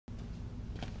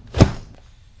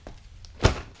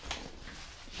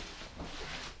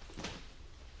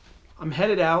I'm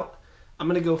headed out. I'm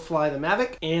gonna go fly the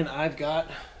Mavic, and I've got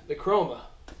the Chroma.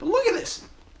 But look at this.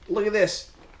 Look at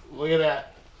this. Look at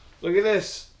that. Look at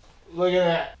this. Look at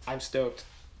that. I'm stoked.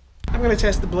 I'm gonna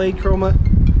test the Blade Chroma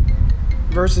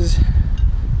versus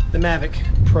the Mavic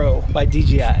Pro by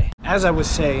DJI. As I was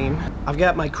saying, I've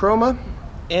got my Chroma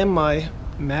and my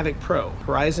Mavic Pro.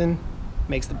 Horizon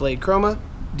makes the Blade Chroma.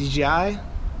 DJI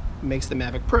makes the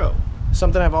Mavic Pro.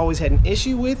 Something I've always had an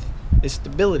issue with is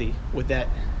stability with that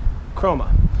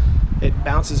Chroma. It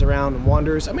bounces around and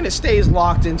wanders. I mean, it stays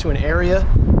locked into an area,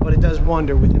 but it does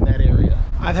wander within that area.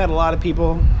 I've had a lot of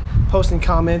people posting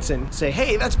comments and say,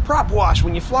 hey, that's prop wash.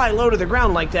 When you fly low to the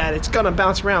ground like that, it's gonna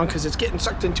bounce around because it's getting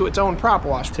sucked into its own prop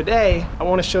wash. Today, I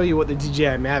wanna show you what the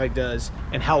DJI Mavic does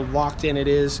and how locked in it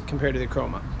is compared to the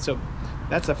Chroma. So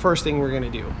that's the first thing we're gonna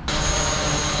do.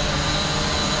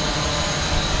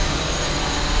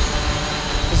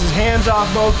 This is hands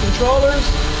off both controllers,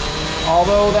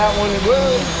 although that one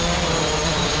will.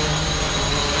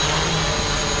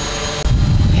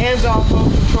 Hands off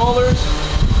both controllers.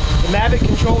 The Mavic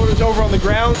controller is over on the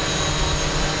ground.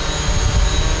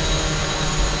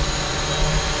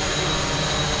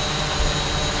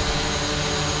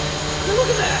 Look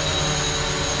at that!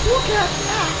 Look at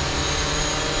that!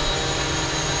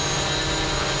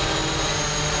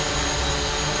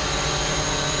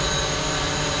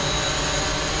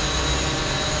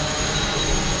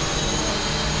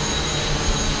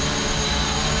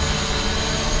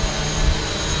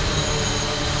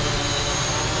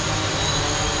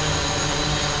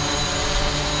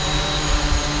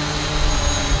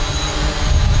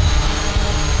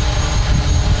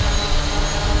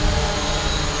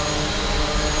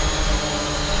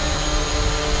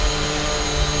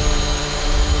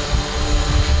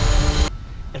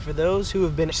 For those who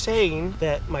have been saying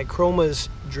that my Chroma's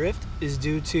drift is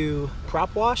due to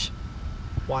prop wash,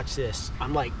 watch this.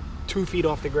 I'm like 2 feet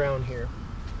off the ground here.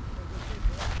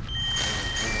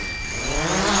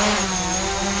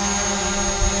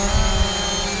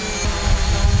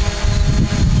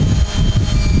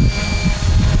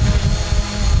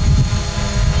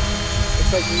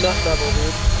 It's like nut level,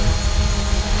 dude.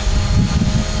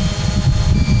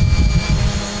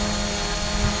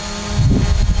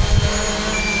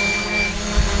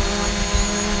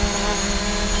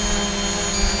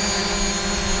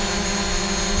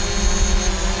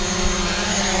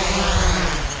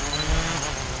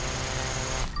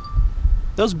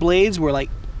 Those blades were like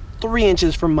 3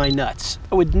 inches from my nuts.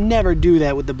 I would never do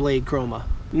that with the Blade Chroma.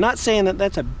 I'm not saying that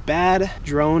that's a bad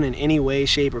drone in any way,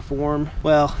 shape, or form.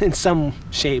 Well, in some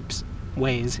shapes,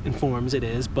 ways, and forms it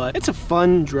is, but it's a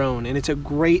fun drone, and it's a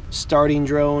great starting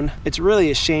drone. It's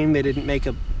really a shame they didn't make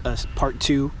a part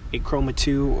 2, a Chroma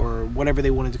 2, or whatever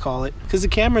they wanted to call it, because the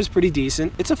camera's pretty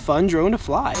decent. It's a fun drone to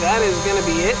fly. That is gonna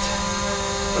be it.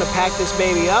 I'm gonna pack this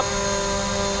baby up.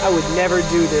 I would never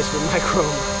do this with my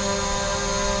Chroma.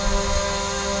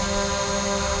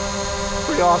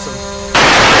 Pretty awesome.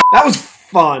 That was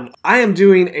fun. I am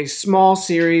doing a small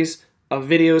series of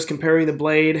videos comparing the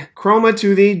Blade Chroma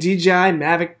to the DJI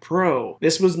MAVIC Pro.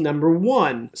 This was number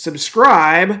 1.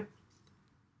 Subscribe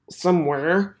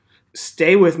somewhere.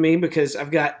 Stay with me because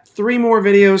I've got 3 more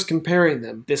videos comparing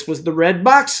them. This was the red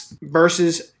box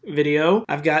versus video.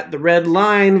 I've got the red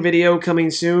line video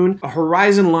coming soon, a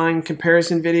Horizon line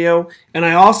comparison video, and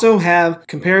I also have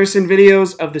comparison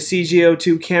videos of the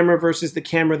CG02 camera versus the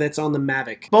camera that's on the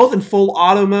Mavic. Both in full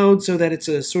auto mode so that it's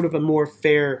a sort of a more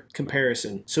fair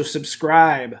comparison. So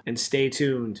subscribe and stay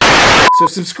tuned. So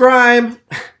subscribe.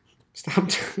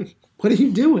 Stop. What are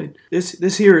you doing?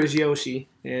 This here is Yoshi,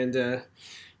 and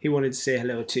he wanted to say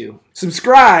hello too.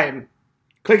 Subscribe!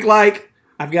 Click like.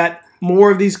 I've got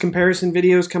more of these comparison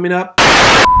videos coming up.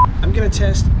 I'm gonna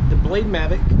test the Blade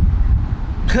Mavic.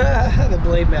 The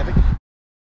Blade Mavic